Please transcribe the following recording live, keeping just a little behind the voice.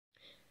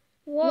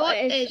What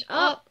is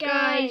up,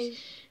 guys?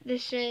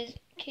 This is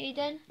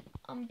Caden.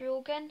 I'm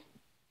Brogan.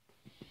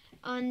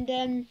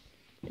 And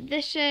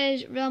this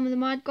is Realm of the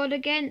Mad God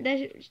again.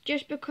 This is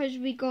just because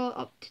we got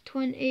up to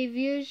 20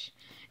 views,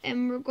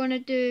 and we're gonna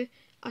do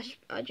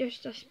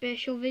just a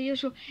special video.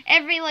 So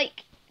every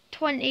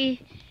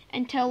 20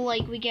 until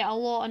we get a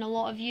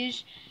lot of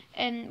views,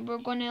 and we're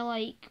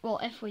gonna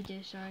if we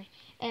do, sorry.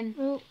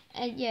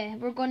 Yeah,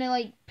 we're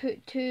gonna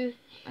put 2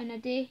 in a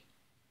day.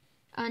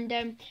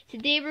 And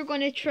today we're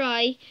going to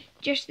try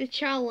just the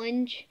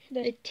challenge.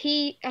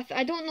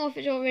 I don't know if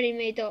it's already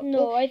made up.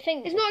 No, I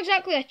think it's not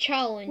exactly a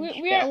challenge.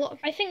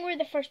 I think we're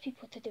the first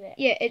people to do it.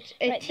 Yeah, it's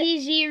a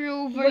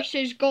T0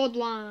 versus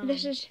Godlands.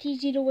 This is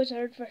T0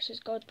 Wizard versus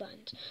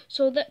Godlands.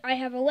 So I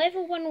have a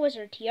level 1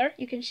 wizard here.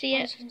 You can see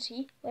it. As you can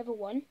see, level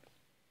 1.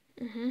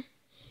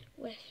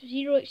 With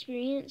 0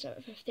 experience out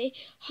of 50,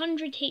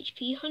 100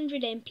 HP,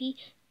 100 MP,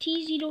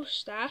 T0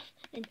 staff,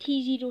 and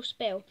T0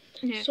 spell.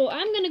 Yeah. So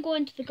I'm going to go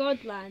into the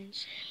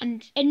Godlands.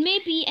 And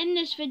maybe in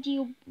this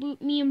video,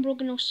 me and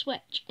Brogan will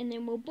switch, and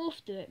then we'll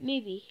both do it,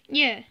 maybe.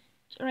 Yeah.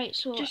 Right,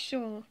 so... Just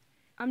so.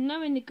 I'm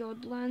now in the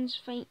Godlands,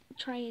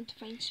 trying to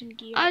find some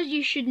gear. As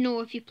you should know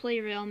if you play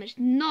Realm, it's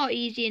not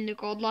easy in the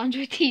Godlands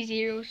with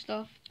T0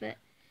 stuff, but...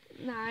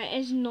 Nah, it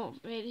is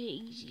not very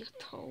easy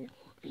at all.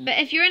 But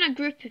if you're in a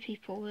group of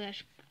people,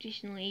 that's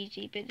decently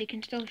easy, but they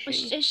can still shoot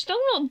you. It's still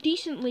not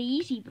decently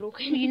easy,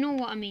 Brogan. You know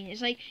what I mean.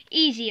 It's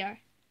easier.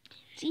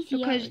 It's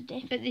easier,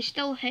 but they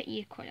still hit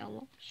you quite a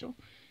lot. So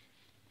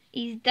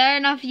he's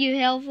down a few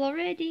health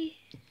already.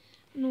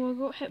 No, I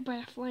got hit by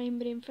a flying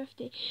brain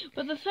 50.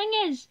 But the thing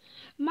is,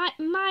 my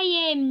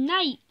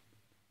knight,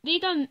 they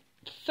done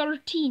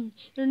 13.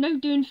 They're now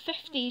doing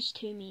 50s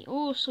to me.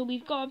 Oh, so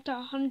we've got up to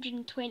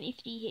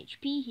 123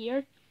 HP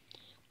here,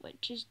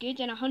 which is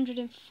good, and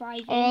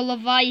 105. Oh,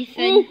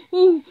 Leviathan.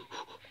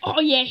 Oh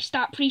yes,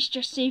 that priest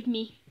just saved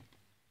me.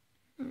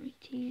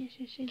 Okay,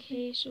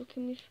 so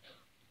can we...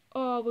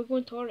 Oh, we're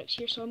going to Oryx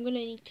here, so I'm going to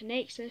need to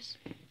Nexus.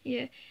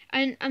 Yeah,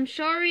 and I'm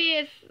sorry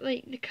if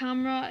the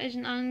camera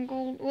isn't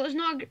angled. Well, it's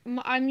not.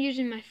 I'm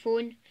using my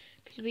phone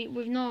because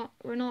we're not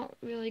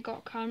really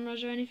got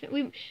cameras or anything.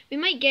 We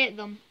might get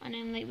them, and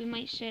then we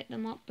might set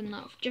them up and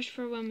that just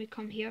for when we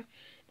come here.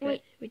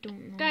 But we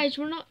don't know. Guys,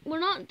 we're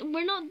not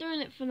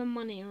doing it for the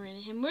money or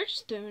anything. We're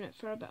just doing it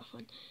for a bit of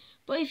fun.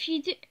 But if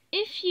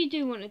you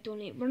do want to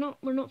donate, we're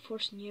not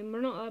forcing you, and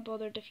we're not that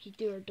bothered if you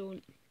do or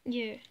don't.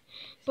 Yeah,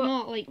 but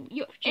not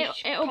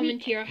just coming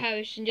to your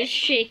house and just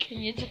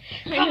shaking you.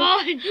 Come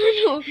on,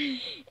 no.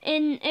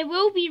 And it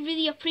will be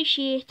really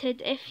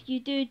appreciated if you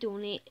do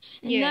donate,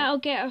 and that'll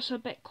get us a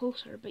bit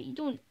closer. But you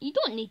don't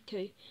need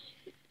to.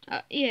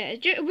 Yeah,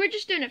 we're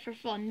just doing it for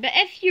fun. But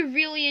if you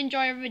really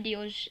enjoy our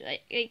videos,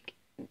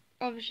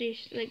 obviously,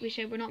 like we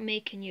said, we're not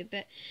making you,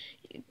 but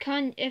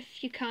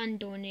if you can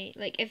donate,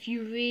 if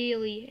you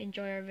really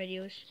enjoy our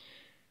videos.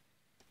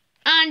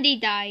 Andy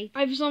died.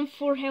 I was on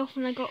 4 health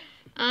and I got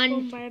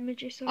bombed by a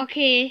midget.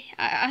 Okay,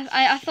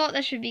 I thought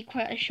this would be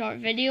quite a short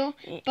video,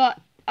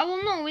 but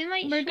no, we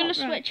might. We're gonna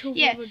switch over.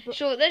 Yeah.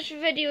 So this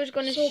video is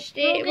gonna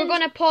stay. We're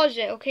gonna pause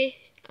it, okay,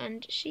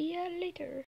 and see you later.